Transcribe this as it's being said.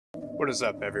What is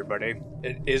up, everybody?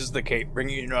 It is the Cape,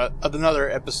 bringing you another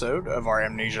episode of our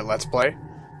Amnesia Let's Play.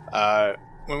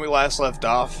 When we last left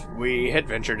off, we had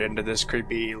ventured into this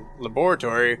creepy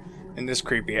laboratory in this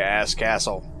creepy-ass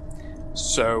castle.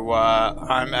 So,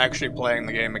 I'm actually playing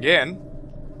the game again,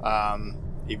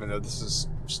 even though this is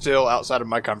still outside of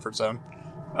my comfort zone.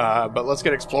 But let's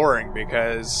get exploring,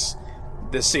 because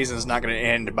this season is not going to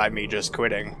end by me just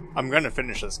quitting. I'm going to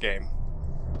finish this game.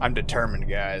 I'm determined,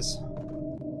 guys.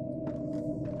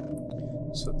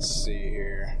 So let's see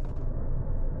here.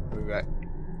 We've got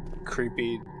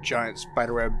creepy giant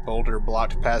spiderweb boulder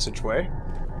blocked passageway.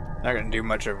 Not gonna do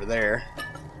much over there.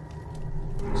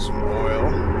 Some oil.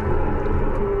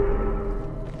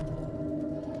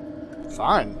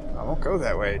 Fine. I won't go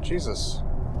that way. Jesus.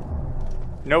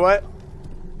 You know what?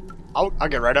 I'll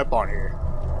get right up on here.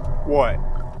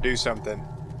 What? Do something.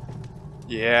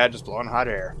 Yeah, just blowing hot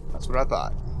air. That's what I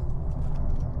thought.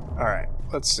 Alright,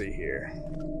 let's see here.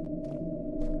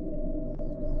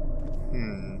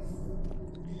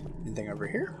 Anything over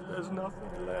here? There's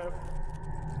nothing left.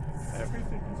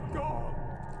 Everything is gone.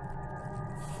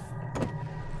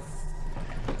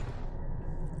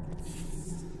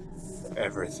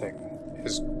 Everything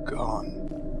is gone.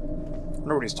 I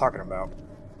wonder what he's talking about.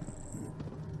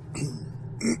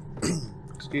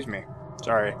 Excuse me.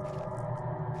 Sorry.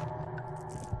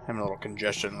 Having a little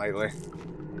congestion lately.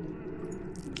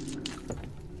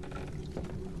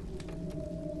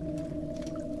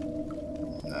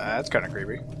 That's kind of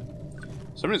creepy.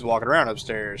 Somebody's walking around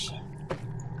upstairs.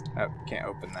 Oh, can't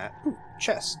open that. Ooh,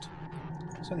 chest.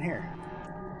 What's in here?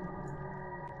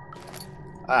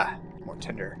 Ah, more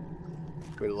tinder.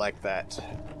 We like that.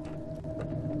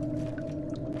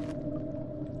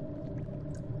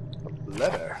 A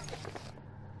letter.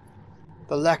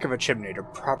 The lack of a chimney to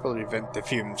properly vent the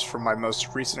fumes from my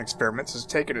most recent experiments has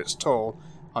taken its toll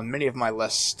on many of my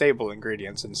less stable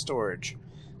ingredients in storage.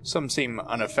 Some seem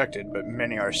unaffected, but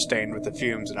many are stained with the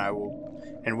fumes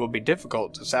and will be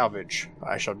difficult to salvage.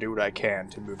 I shall do what I can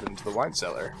to move them to the wine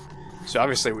cellar. So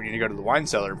obviously we need to go to the wine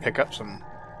cellar and pick up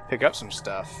some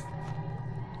stuff.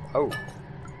 Oh.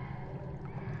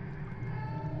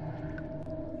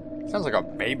 Sounds like a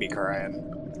baby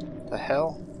crying. The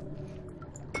hell?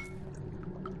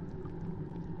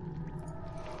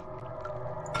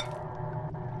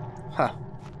 Huh.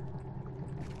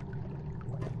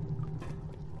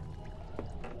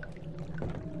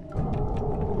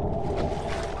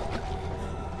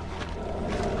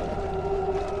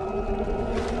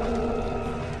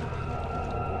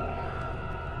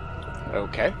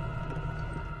 Okay.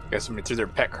 Guess somebody threw their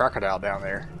pet crocodile down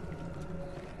there.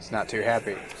 It's not too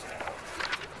happy.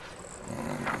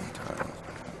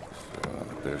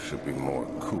 There should be more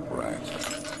coop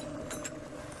rats.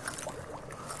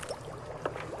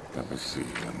 Let me see.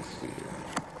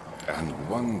 And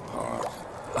one part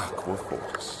aqua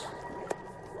force.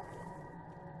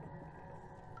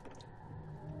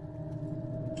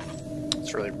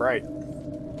 It's really bright.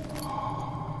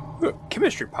 Ooh,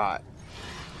 chemistry pot.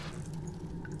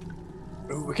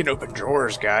 Ooh, we can open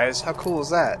drawers, guys. How cool is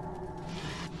that?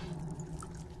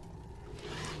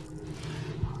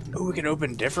 Ooh, we can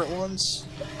open different ones?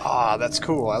 Ah, that's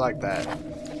cool. I like that.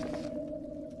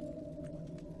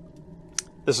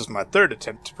 This is my third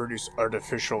attempt to produce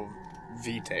artificial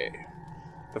vitae.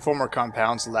 The former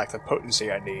compounds lack the potency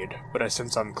I need, but I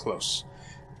sense I'm close.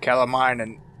 Calamine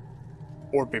and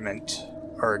orpiment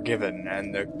are given,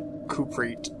 and the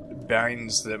cuprate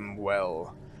binds them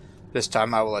well. This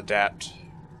time I will attempt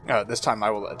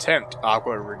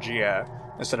aqua regia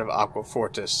instead of aqua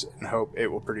fortis and hope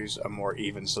it will produce a more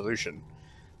even solution.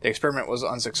 The experiment was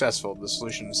unsuccessful. The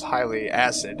solution is highly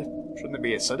acid. Shouldn't it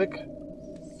be acidic?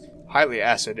 Highly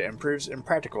acid and proves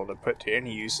impractical to put to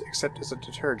any use except as a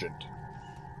detergent.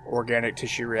 Organic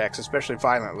tissue reacts especially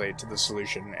violently to the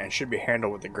solution and should be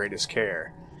handled with the greatest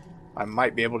care. I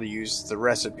might be able to use the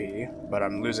recipe, but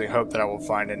I'm losing hope that I will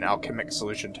find an alchemic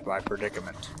solution to my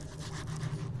predicament.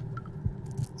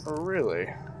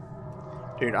 Really?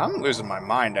 Dude, I'm losing my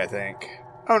mind, I think.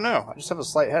 Oh no, I just have a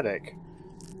slight headache.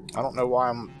 I don't know why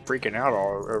I'm freaking out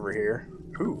all over here.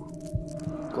 Ooh.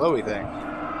 Glowy thing.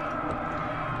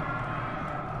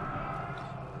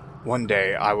 One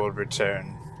day I will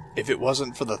return. If it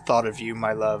wasn't for the thought of you,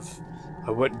 my love,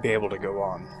 I wouldn't be able to go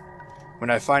on. When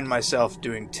I find myself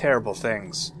doing terrible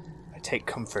things, I take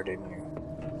comfort in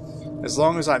you. As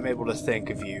long as I'm able to think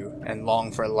of you and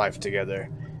long for a life together,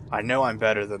 I know I'm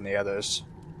better than the others.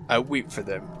 I weep for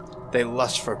them. They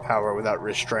lust for power without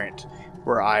restraint,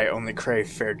 where I only crave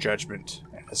fair judgment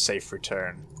and a safe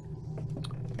return.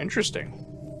 Interesting.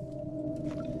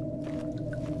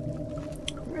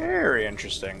 Very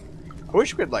interesting. I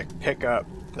wish we could like pick up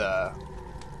the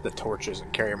torches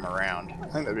and carry them around. I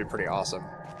think that'd be pretty awesome.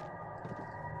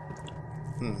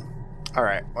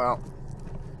 Alright, well,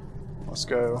 let's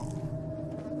go.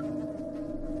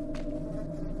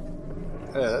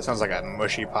 That sounds like a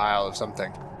mushy pile of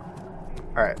something.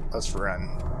 Alright, let's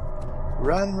run.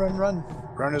 Run, run, run.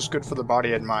 Run is good for the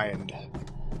body and mind.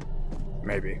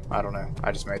 Maybe. I don't know.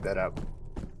 I just made that up.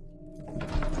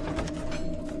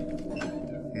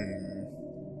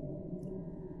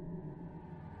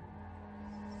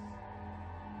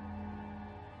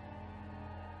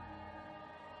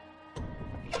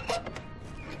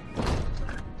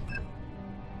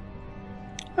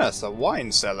 That's a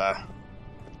wine cellar.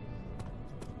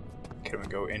 Can we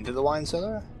go into the wine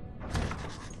cellar?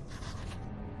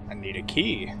 I need a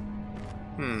key.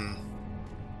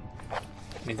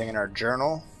 Anything in our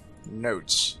journal?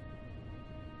 Notes.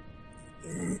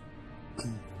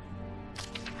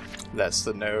 That's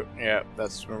the note. Yep,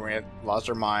 that's when we had lost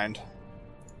our mind.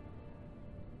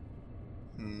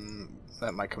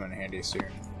 That might come in handy soon.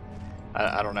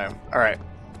 I don't know. Alright,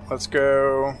 let's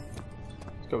go.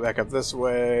 Let's go back up this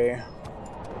way.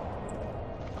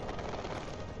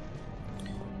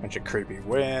 Bunch of creepy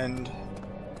wind.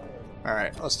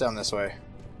 Alright, let's down this way.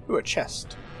 Ooh, a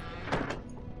chest.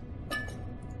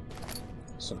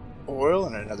 Some oil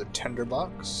and another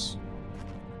tinderbox.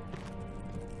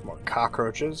 More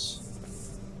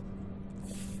cockroaches.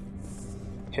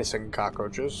 Hissing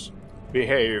cockroaches.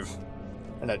 Behave.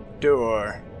 And a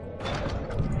door.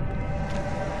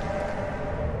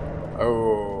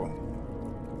 Oh.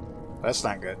 That's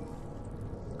not good.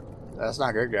 That's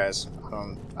not good, guys.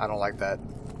 I don't like that.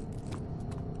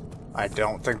 I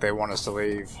don't think they want us to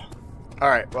leave.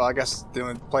 Alright, well I guess the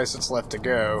only place that's left to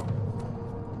go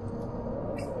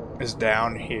is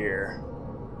down here.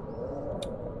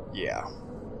 Yeah.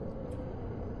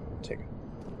 Take it.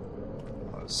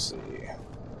 Let's see.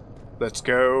 Let's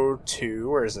go to,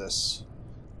 where is this?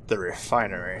 The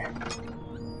refinery.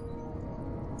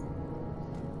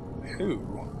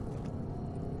 Ooh.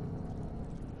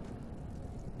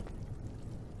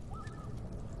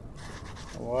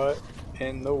 What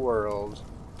in the world?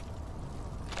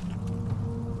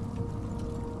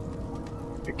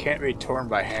 It can't be torn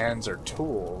by hands or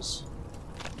tools.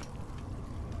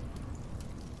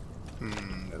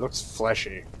 It looks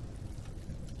fleshy.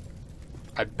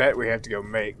 I bet we have to go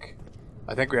make.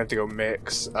 I think we have to go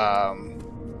mix.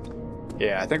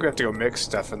 Yeah, I think we have to go mix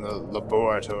stuff in the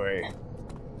laboratory.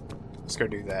 Let's go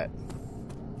do that.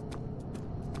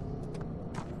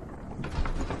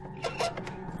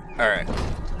 Alright.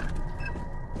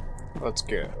 Let's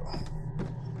go.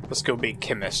 Let's go be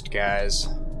chemist, guys.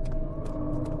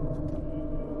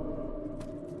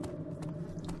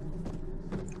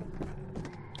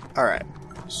 Alright.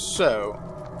 So,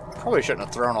 probably shouldn't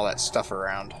have thrown all that stuff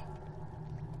around.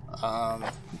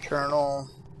 Journal.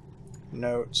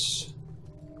 Notes.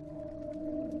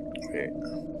 Wait.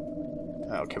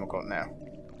 Oh, chemical now.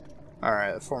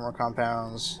 Alright, the former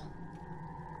compounds.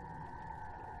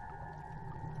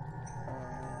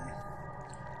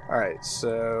 Alright,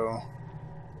 so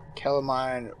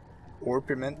calamine,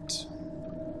 orpiment,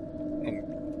 and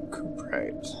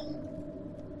cuprite,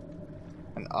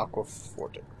 and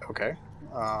aquaforte. Okay.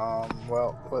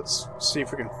 Well, let's see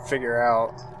if we can figure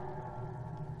out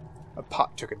a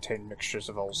pot to contain mixtures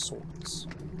of all sorts.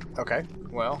 Okay.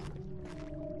 Well,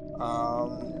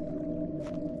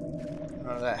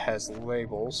 none of that has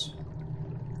labels.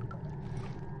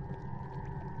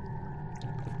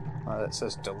 That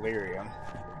says delirium.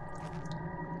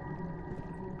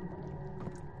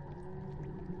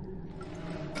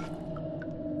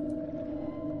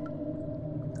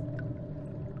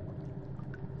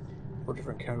 Four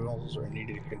different chemicals are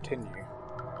needed to continue.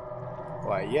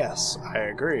 Why, yes, I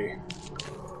agree.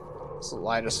 Let's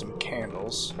light us some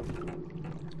candles.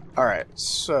 Alright,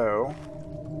 so...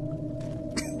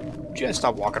 just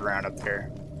stop walking around up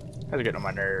there. That's getting on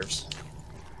my nerves.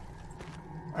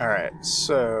 Alright,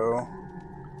 so...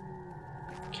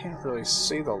 can't really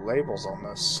see the labels on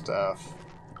this stuff.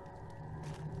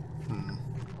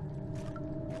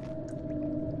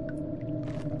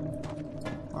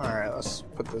 Alright, let's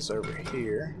put this over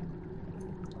here.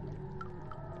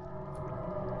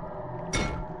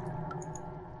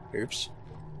 Oops.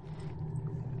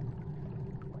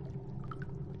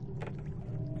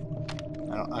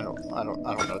 I don't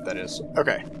know what that is.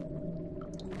 Okay.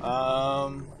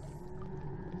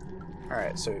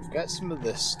 Alright, so we've got some of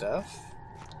this stuff.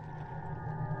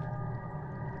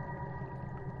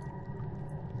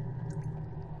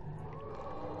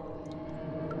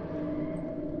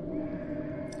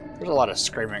 There's a lot of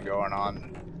screaming going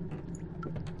on.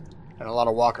 And a lot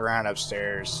of walk around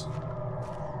upstairs.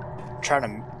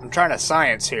 I'm trying to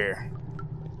science here.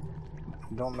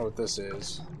 I don't know what this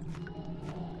is.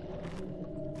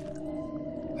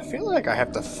 I feel like I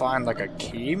have to find like a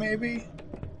key, maybe?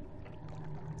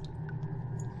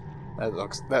 It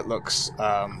looks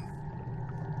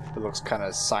kind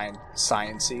of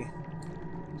sciencey.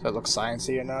 Does that look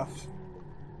sciencey enough?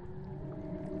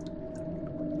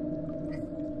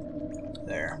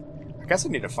 There. I guess I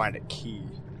need to find a key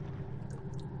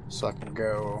so I can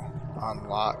go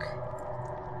unlock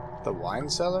the wine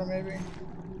cellar, maybe?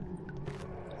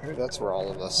 Maybe that's where all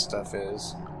of this stuff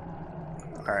is.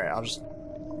 Alright, I'll just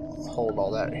hold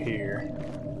all that here.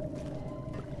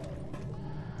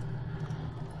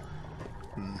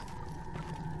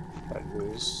 That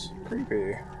is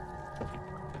creepy.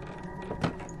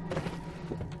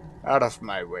 Out of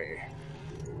my way.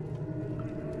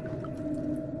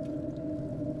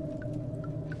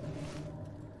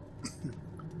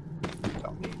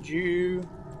 Don't need you.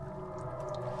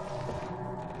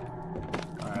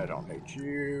 I don't need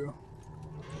you.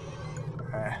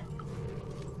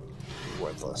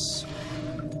 Worthless.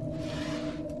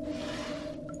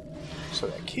 So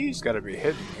that key's gotta be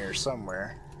hidden here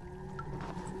somewhere.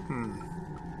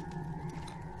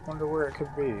 Wonder where it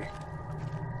could be.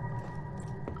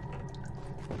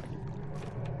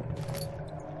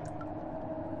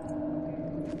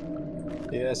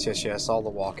 Yes, all the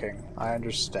walking. I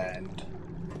understand.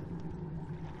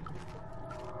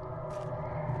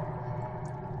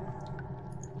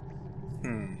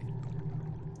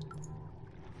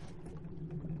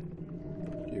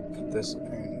 Do you put this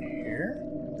in here?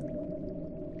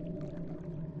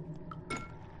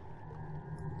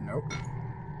 Nope.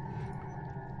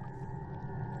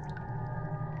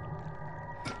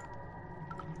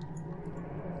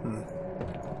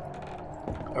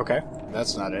 Okay,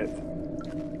 that's not it.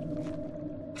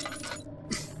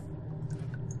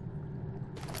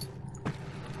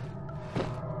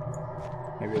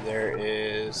 Maybe there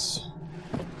is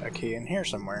a key in here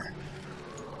somewhere.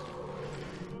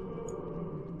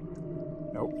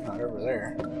 Nope, not over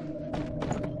there.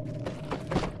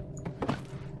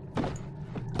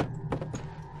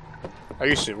 I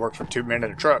used to work for 2 men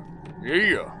in a truck.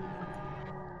 Yeah.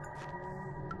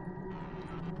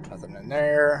 Nothing in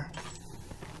there.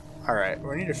 Alright,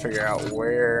 we need to figure out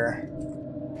where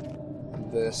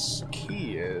this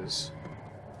key is.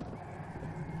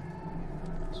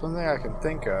 It's one thing I can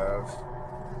think of.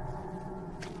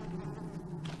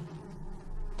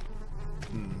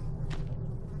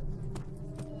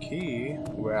 Key?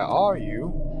 Where are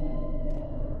you?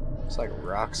 It's like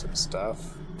rocks and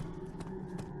stuff.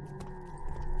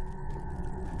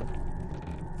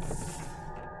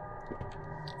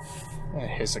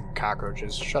 Hissing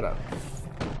cockroaches. Shut up.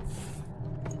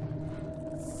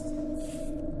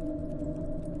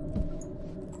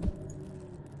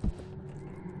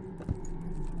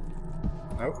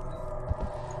 Nope.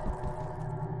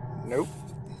 Nope.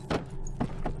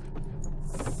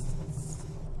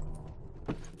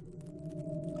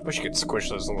 Wish you could squish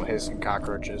those little hissing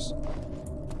cockroaches.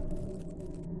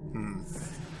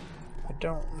 I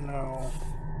don't know.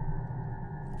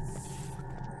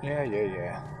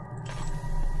 Yeah.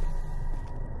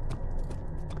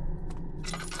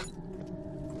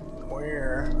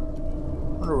 Where? I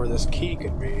wonder where this key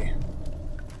could be.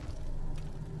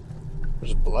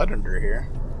 There's blood under here.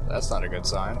 That's not a good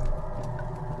sign.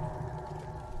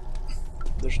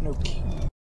 There's no key.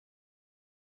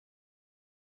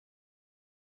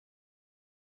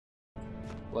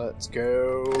 Let's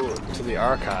go to the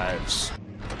archives.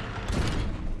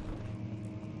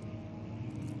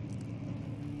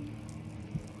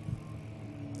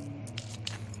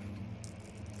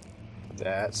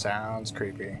 That sounds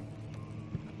creepy.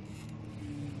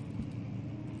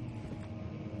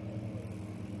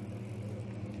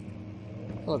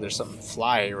 Oh, there's something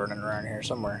fly running around here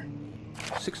somewhere.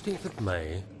 16th of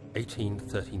May,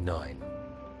 1839.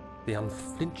 The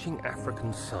unflinching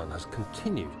African sun has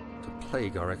continued to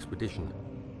plague our expedition,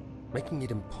 making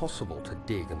it impossible to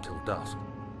dig until dusk.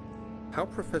 How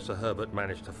Professor Herbert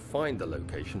managed to find the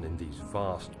location in these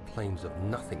vast plains of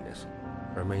nothingness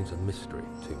remains a mystery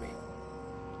to me.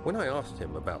 When I asked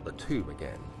him about the tomb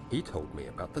again, he told me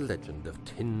about the legend of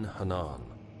Tin Hanan,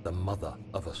 the mother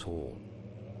of us all.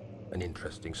 An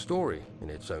interesting story in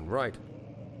its own right,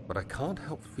 but I can't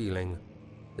help feeling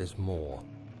there's more.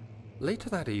 Later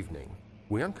that evening,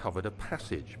 we uncovered a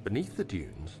passage beneath the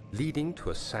dunes leading to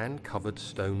a sand-covered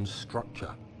stone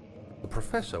structure. The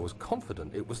professor was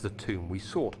confident it was the tomb we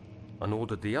sought and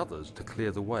ordered the others to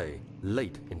clear the way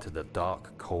late into the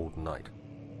dark, cold night.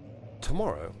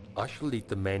 Tomorrow, I shall lead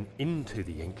the men into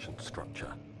the ancient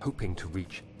structure hoping to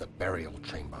reach the burial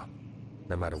chamber.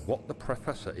 No matter what the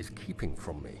Professor is keeping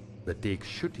from me, the dig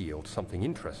should yield something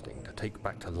interesting to take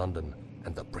back to London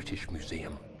and the British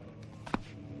Museum.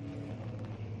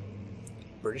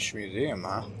 British Museum,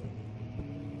 huh?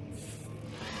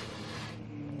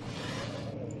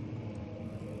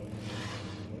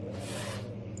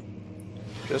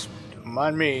 Just don't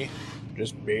mind me,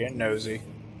 just being nosy.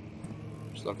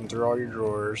 Just looking through all your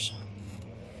drawers.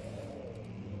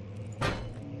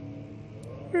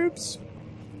 Oops.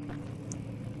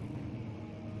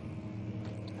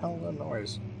 What the hell is that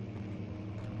noise?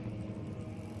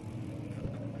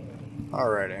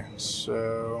 Alrighty,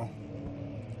 so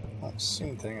I don't see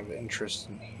anything of interest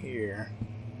in here.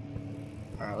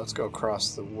 Alright, let's go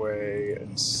across the way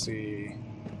and see.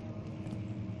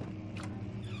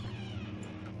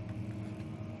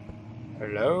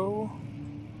 Hello?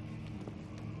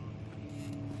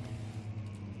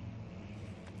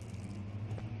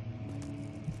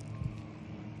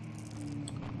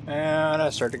 And I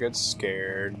start to get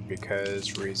scared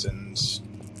because reasons.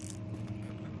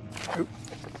 Oop.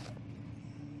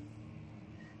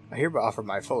 I hereby offer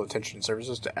my full attention and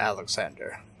services to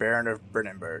Alexander, Baron of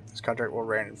Brenneburg. This contract will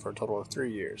run for a total of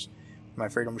 3 years. My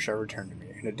freedom shall return to me.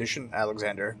 In addition,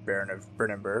 Alexander, Baron of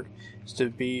Brenneburg,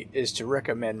 is to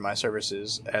recommend my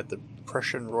services at the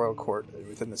Prussian royal court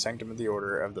within the sanctum of the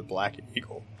Order of the Black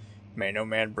Eagle. May no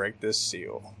man break this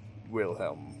seal.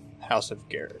 Wilhelm, House of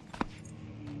Garrett.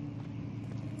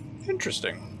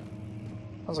 Interesting.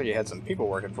 Sounds like he had some people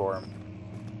working for him.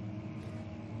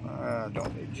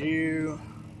 Don't need you.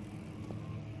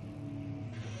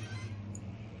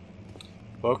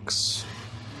 Books.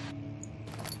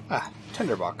 Ah,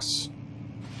 tinderbox.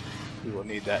 We will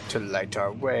need that to light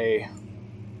our way.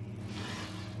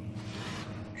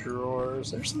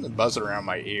 Drawers. There's something buzzing around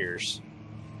my ears.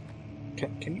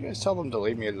 Can you guys tell them to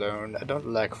leave me alone? I don't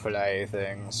like fly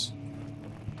things.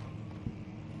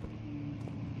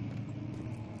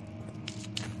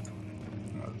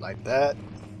 Like that.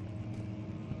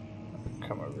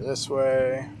 Come over this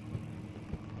way.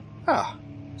 Ah,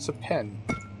 it's a pen.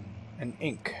 And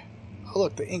ink. Oh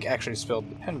look, the ink actually spilled.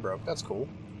 The pen broke. That's cool.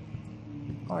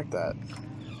 I like that.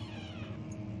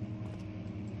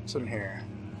 What's in here?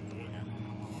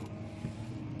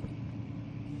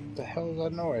 What the hell is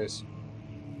that noise?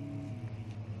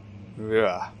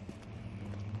 Ugh.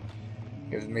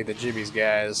 Gives me the jibbies,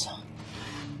 guys.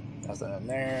 Nothing in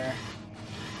there.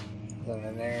 Nothing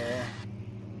in there.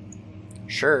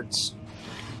 Shirts.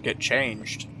 Get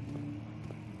changed.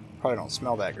 Probably don't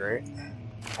smell that great.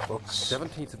 Books.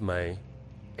 17th of May,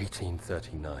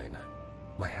 1839.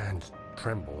 My hands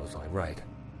tremble as I write.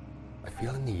 I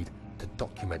feel a need to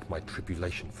document my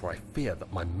tribulation, for I fear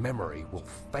that my memory will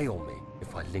fail me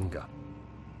if I linger.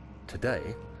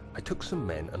 Today, I took some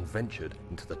men and ventured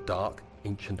into the dark,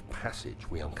 ancient passage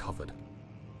we uncovered.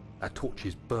 Our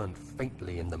torches burned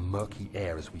faintly in the murky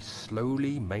air as we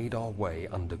slowly made our way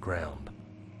underground.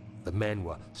 The men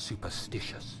were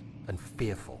superstitious and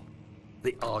fearful.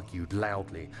 They argued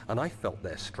loudly, and I felt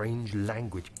their strange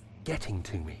language getting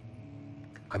to me.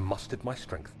 I mustered my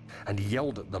strength and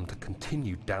yelled at them to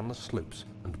continue down the slopes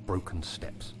and broken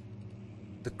steps.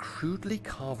 The crudely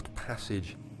carved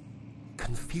passage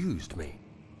confused me.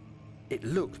 It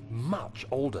looked much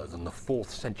older than the 4th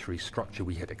century structure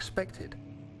we had expected.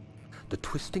 The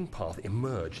twisting path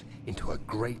emerged into a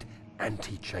great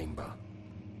antechamber.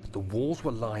 The walls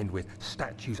were lined with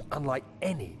statues unlike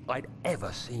any I'd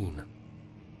ever seen.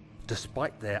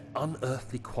 Despite their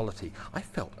unearthly quality, I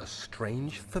felt a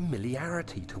strange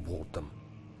familiarity toward them,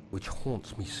 which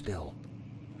haunts me still.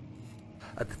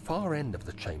 At the far end of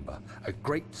the chamber, a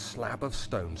great slab of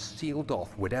stone sealed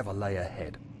off whatever lay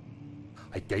ahead.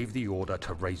 I gave the order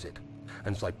to raise it,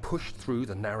 and as I pushed through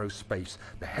the narrow space,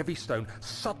 the heavy stone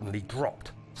suddenly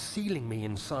dropped, sealing me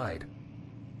inside.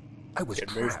 I was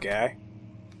trapped. Good move, guy.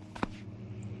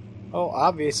 Oh,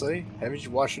 obviously. Haven't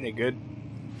you watched any good,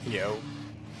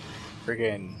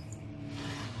 friggin'...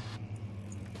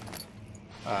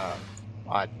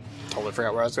 I totally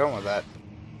forgot where I was going with that.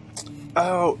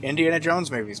 Oh, Indiana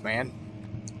Jones movies, man.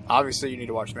 Obviously, you need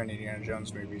to watch many Indiana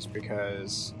Jones movies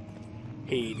because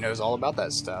he knows all about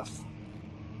that stuff.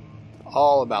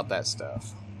 All about that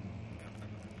stuff.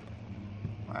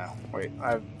 Wow, wait,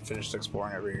 I haven't finished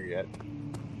exploring over here yet.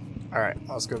 Alright,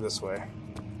 let's go this way.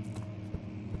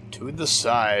 To the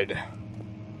side.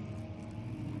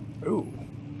 Ooh,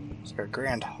 it's got a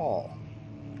grand hall.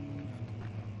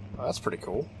 Oh, that's pretty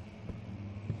cool.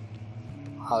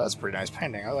 Oh, that's a pretty nice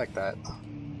painting. I like that.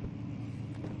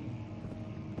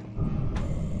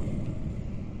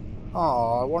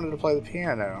 Oh, I wanted to play the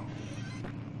piano.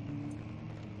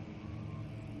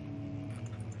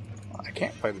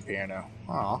 can't play the piano.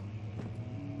 Aw.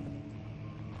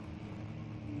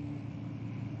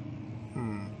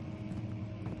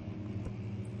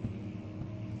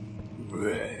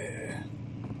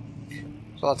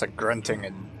 So lots of grunting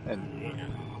and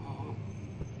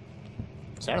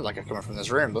sounded like it coming from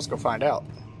this room. Let's go find out.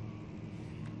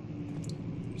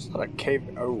 There's a lot of cave.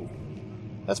 Oh,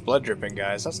 that's blood dripping,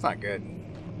 guys. That's not good.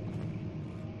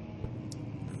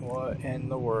 What in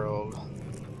the world?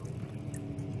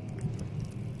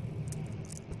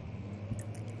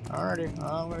 Alrighty,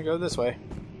 I'm gonna go this way.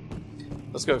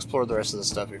 Let's go explore the rest of the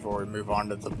stuff before we move on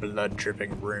to the blood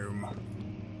dripping room.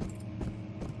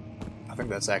 I think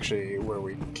that's actually where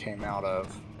we came out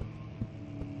of.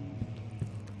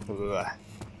 Ugh,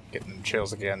 getting them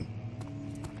chills again.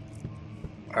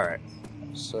 Alright,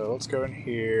 so let's go in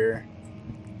here.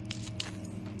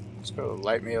 Let's go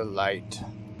light me a light.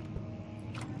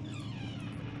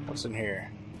 What's in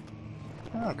here?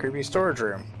 Oh, creepy storage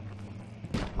room.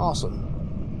 Awesome.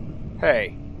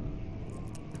 Hey.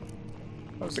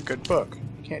 That was a good book.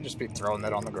 You can't just be throwing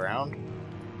that on the ground.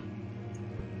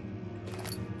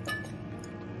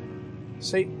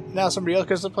 See, now somebody else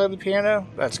gets to play the piano?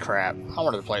 That's crap. I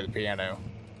wanted to play the piano.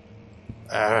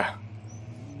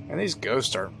 And these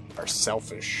ghosts are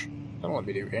selfish. They don't want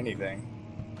me to do anything.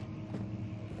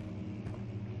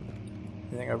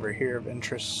 Anything over here of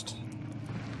interest?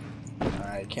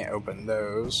 I can't open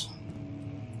those.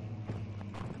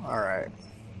 Alright.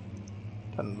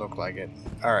 Doesn't look like it.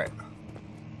 Alright.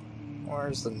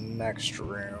 Where's the next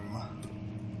room?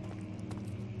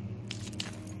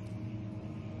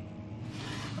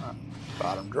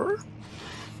 Bottom drawer?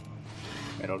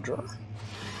 Middle drawer?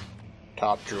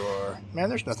 Top drawer. Man,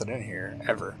 there's nothing in here,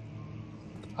 ever.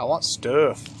 I want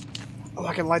stuff. Oh,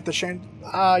 I can light the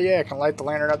yeah, I can light the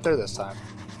lantern up there this time.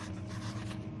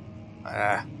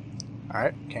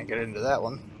 Alright, can't get into that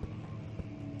one.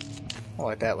 I'll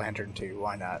light that lantern too,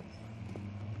 why not?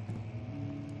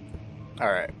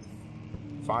 Alright.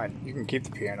 Fine, you can keep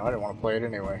the piano, I didn't want to play it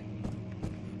anyway.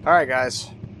 Alright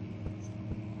guys.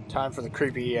 Time for the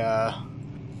creepy,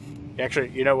 actually,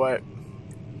 you know what?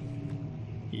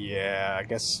 Yeah, I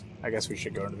guess we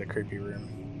should go into the creepy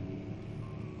room.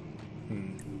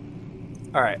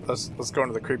 Alright, let's go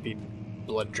into the creepy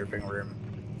blood dripping room.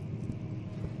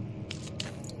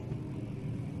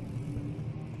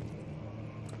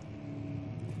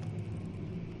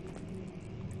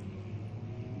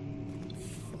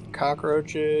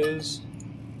 Cockroaches.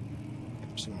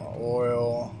 Some more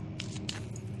oil.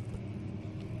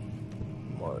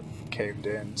 More caved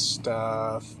in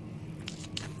stuff.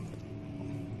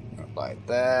 Like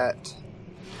that.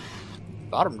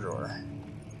 Bottom drawer.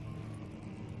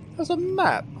 There's a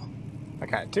map. I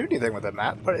can't do anything with the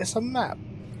map, but it's a map.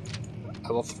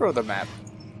 I will throw the map.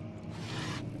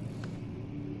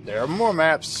 There are more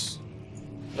maps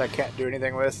that I can't do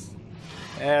anything with.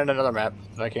 And another map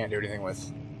that I can't do anything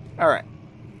with. Alright.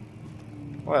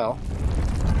 Well.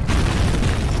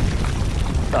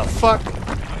 The fuck?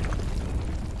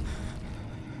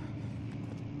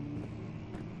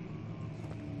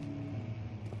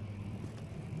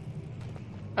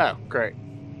 Oh, great.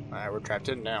 Alright, we're trapped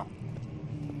in now.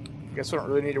 Guess we don't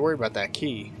really need to worry about that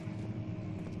key.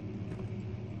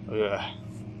 Ugh.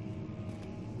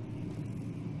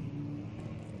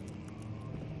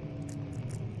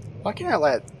 Why can't I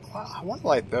light... I want to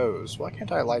light those. Why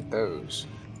can't I light those?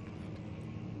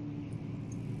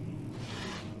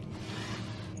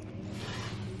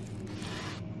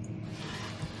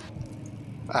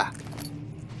 Ah.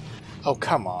 Oh,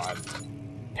 come on.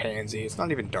 Pansy. It's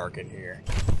not even dark in here.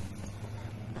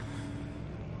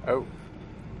 Oh.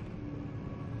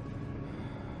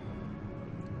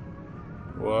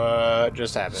 What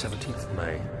just happened? 17th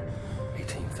May,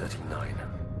 1839.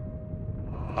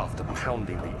 After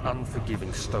pounding the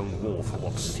unforgiving stone wall for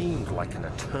what seemed like an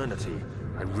eternity,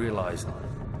 I realized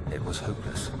it was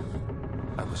hopeless.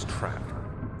 I was trapped.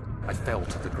 I fell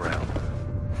to the ground,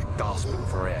 gasping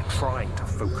for air, trying to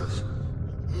focus.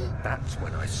 That's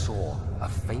when I saw a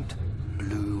faint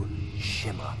blue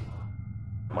shimmer.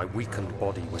 My weakened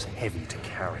body was heavy to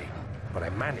carry, but I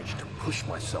managed to push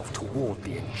myself toward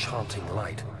the enchanting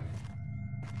light.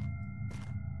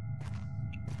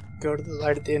 Go to the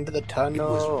light at the end of the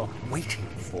tunnel. It was waiting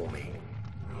for me.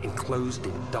 Enclosed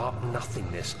in dark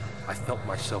nothingness, I felt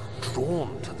myself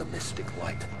drawn to the mystic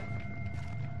light.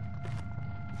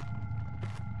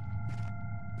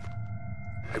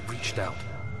 I reached out,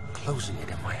 closing it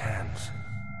in my hands.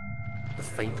 The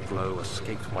faint glow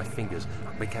escaped my fingers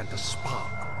and began to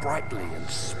spark brightly and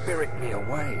spirit me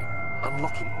away,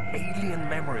 unlocking alien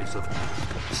memories of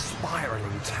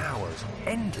spiraling towers,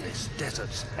 endless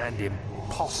deserts, and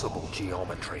impossible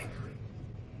geometry.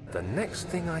 The next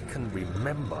thing I can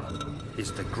remember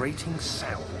is the grating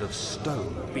sound of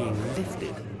stone being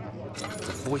lifted,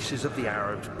 the voices of the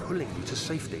Arabs pulling me to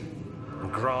safety,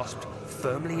 and grasped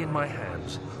firmly in my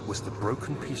hands was the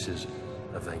broken pieces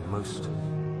of a most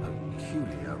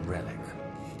peculiar relic.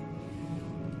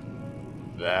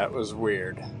 That was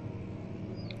weird.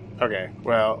 Okay,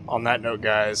 well, on that note,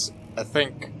 guys, I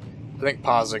think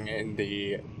pausing in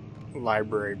the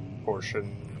library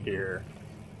portion here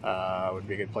would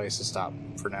be a good place to stop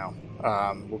for now.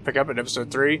 We'll pick up in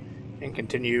episode 3 and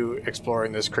continue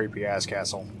exploring this creepy-ass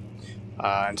castle.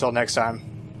 Until next time,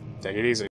 take it easy.